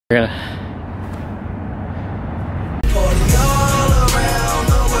We're gonna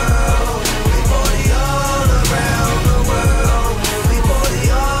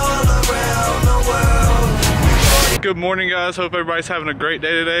Good morning, guys. Hope everybody's having a great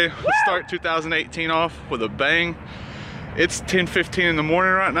day today. Let's start 2018 off with a bang. It's 10:15 in the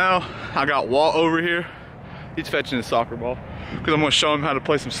morning right now. I got Walt over here. He's fetching his soccer ball because I'm gonna show him how to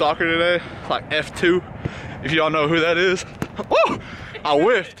play some soccer today. It's like F2, if y'all know who that is. Oh, I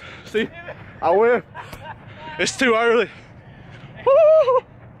whiffed. See, I whiffed. It's too early. Woo!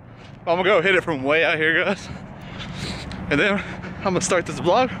 I'm gonna go hit it from way out here, guys. And then I'm gonna start this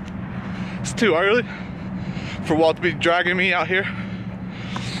vlog. It's too early for Walt to be dragging me out here.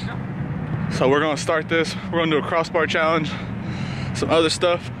 So we're gonna start this. We're gonna do a crossbar challenge, some other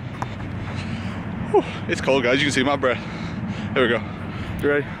stuff. Whew, it's cold, guys. You can see my breath. Here we go. You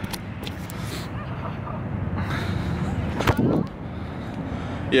ready?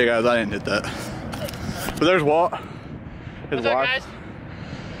 Yeah, guys, I didn't hit that. But there's Walt, his wife. Guys?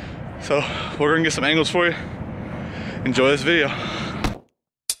 So we're gonna get some angles for you. Enjoy this video.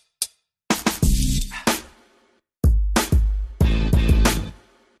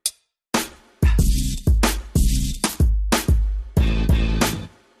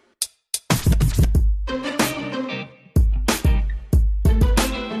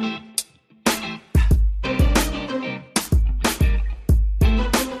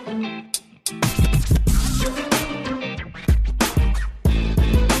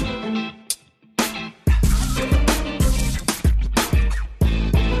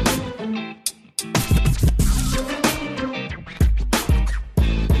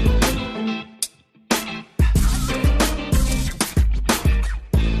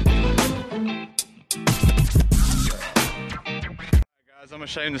 I'm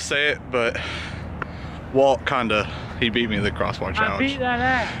ashamed to say it, but Walt he beat me in the crossbar challenge. I beat that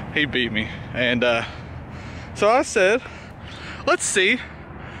ass. He beat me. And so I said, let's see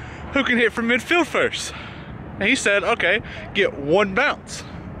who can hit from midfield first. And he said, okay, get one bounce.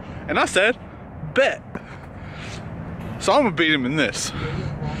 And I said, bet. So I'm gonna beat him in this.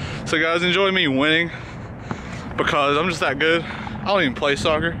 So guys, enjoy me winning because I'm just that good. I don't even play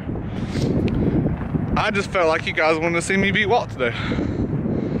soccer. I just felt like you guys wanted to see me beat Walt today.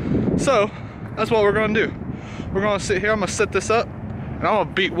 So that's what we're gonna do. We're gonna sit here, I'm gonna set this up, and I'm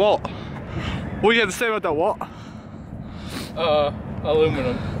gonna beat Walt. What do you have to say about that, Walt?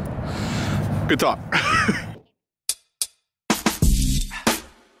 Aluminum. Good talk.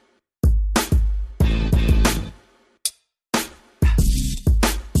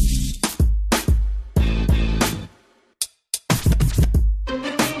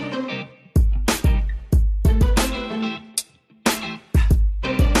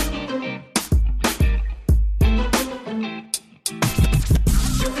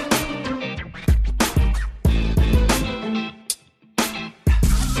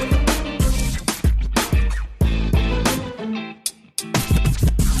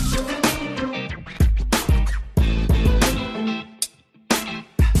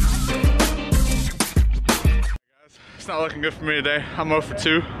 It's not looking good for me today. I'm 0 for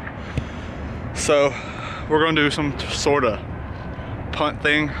 2. So we're gonna do some sort of punt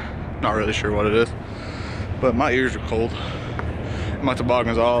thing. Not really sure what it is, but my ears are cold. My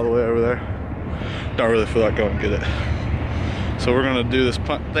toboggan's all the way over there. Don't really feel like going and get it. So we're gonna do this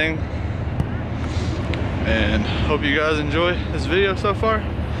punt thing. And hope you guys enjoy this video so far.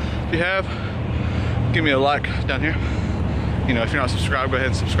 If you have, give me a like down here. You know, if you're not subscribed, go ahead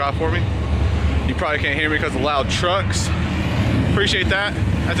and subscribe for me. You probably can't hear me because of loud trucks. Appreciate that.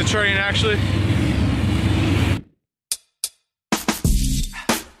 That's a train, actually.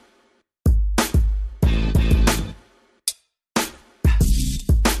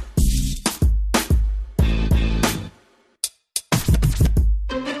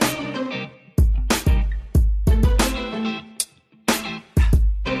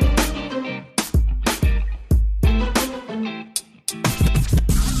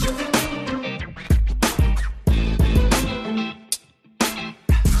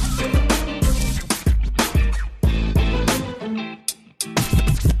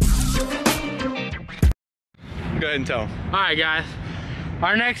 Go ahead and tell them. All right, guys.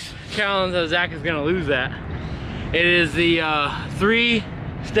 Our next challenge that Zach is gonna lose at, it is the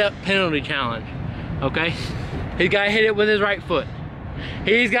 3-step penalty challenge. Okay? He's gotta hit it with his right foot.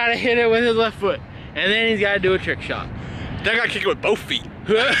 He's gotta hit it with his left foot. And then he's gotta do a trick shot. Then I gotta kick it with both feet.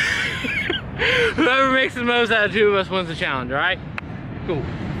 Whoever makes the most out of 2 of us wins the challenge, all right? Cool.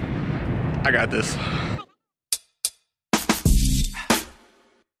 I got this.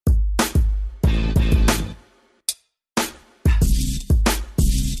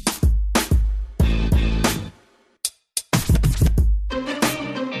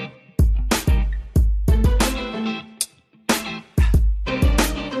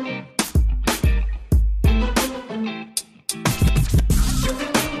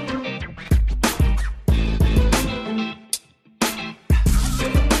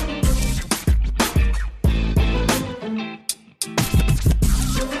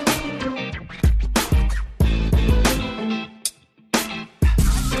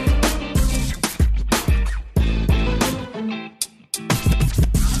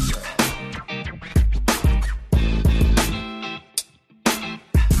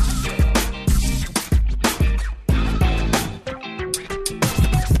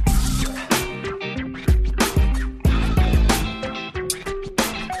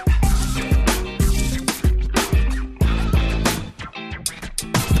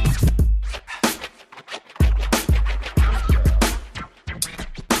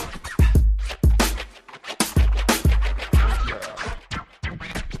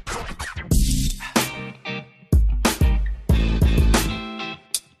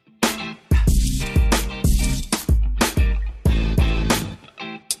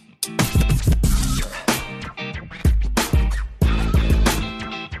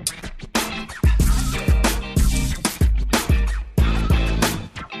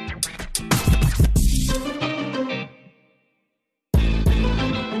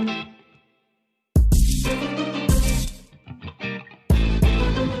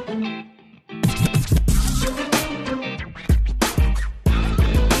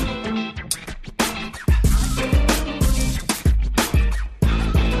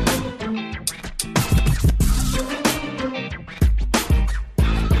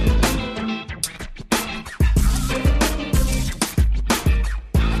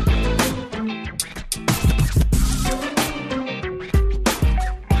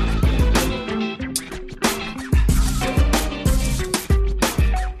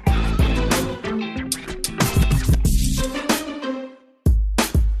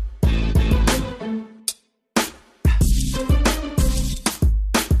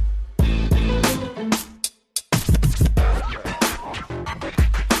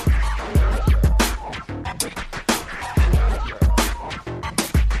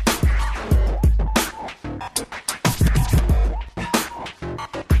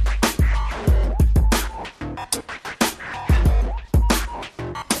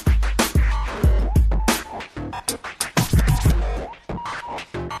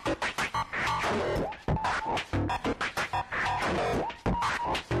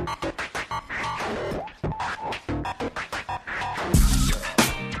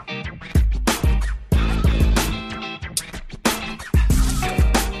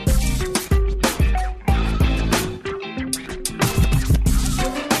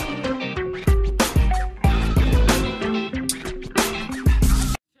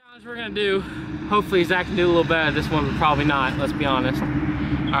 gonna do, hopefully Zach can do a little better. This one, but probably not, let's be honest.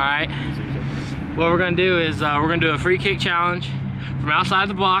 All right, what we're gonna do is we're gonna do a free kick challenge from outside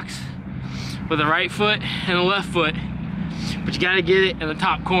the box with the right foot and the left foot, but you gotta get it in the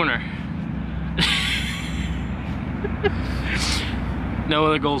top corner. No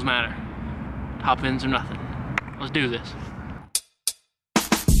other goals matter. Top ends or nothing. Let's do this.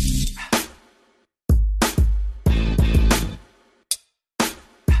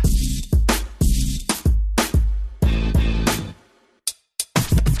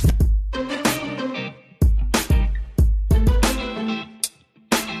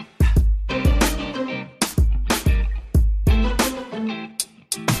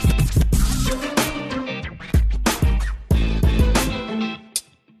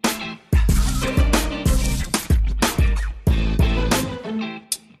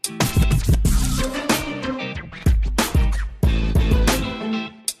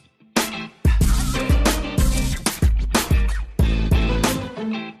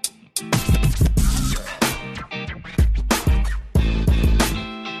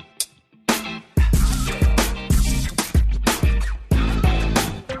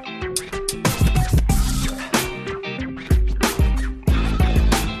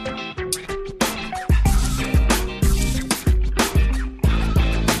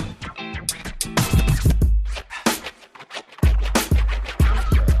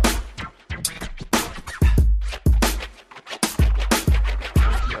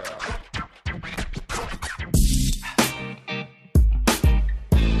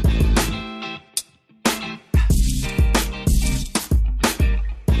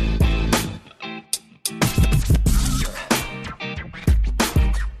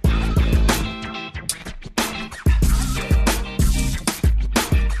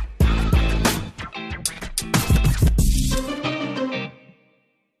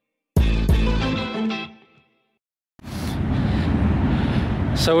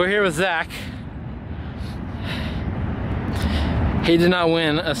 So we're here with Zach. He did not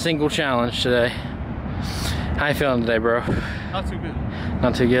win a single challenge today. How you feeling today, bro? Not too good.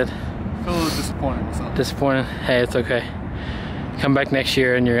 Not too good? I feel a little disappointed myself. Disappointed? Hey, it's okay. Come back next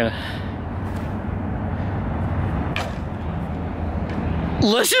year and you're gonna...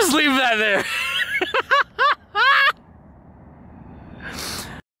 Let's just leave that there.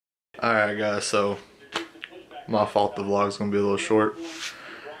 Alright guys, so my fault the vlog's gonna be a little short.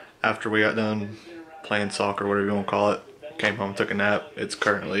 After we got done playing soccer, whatever you want to call it, came home, took a nap. It's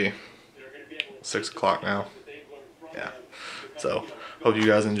currently 6 o'clock now. Yeah. So, hope you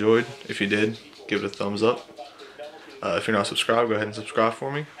guys enjoyed. If you did, give it a thumbs up. If you're not subscribed, go ahead and subscribe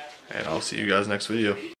for me. And I'll see you guys next video.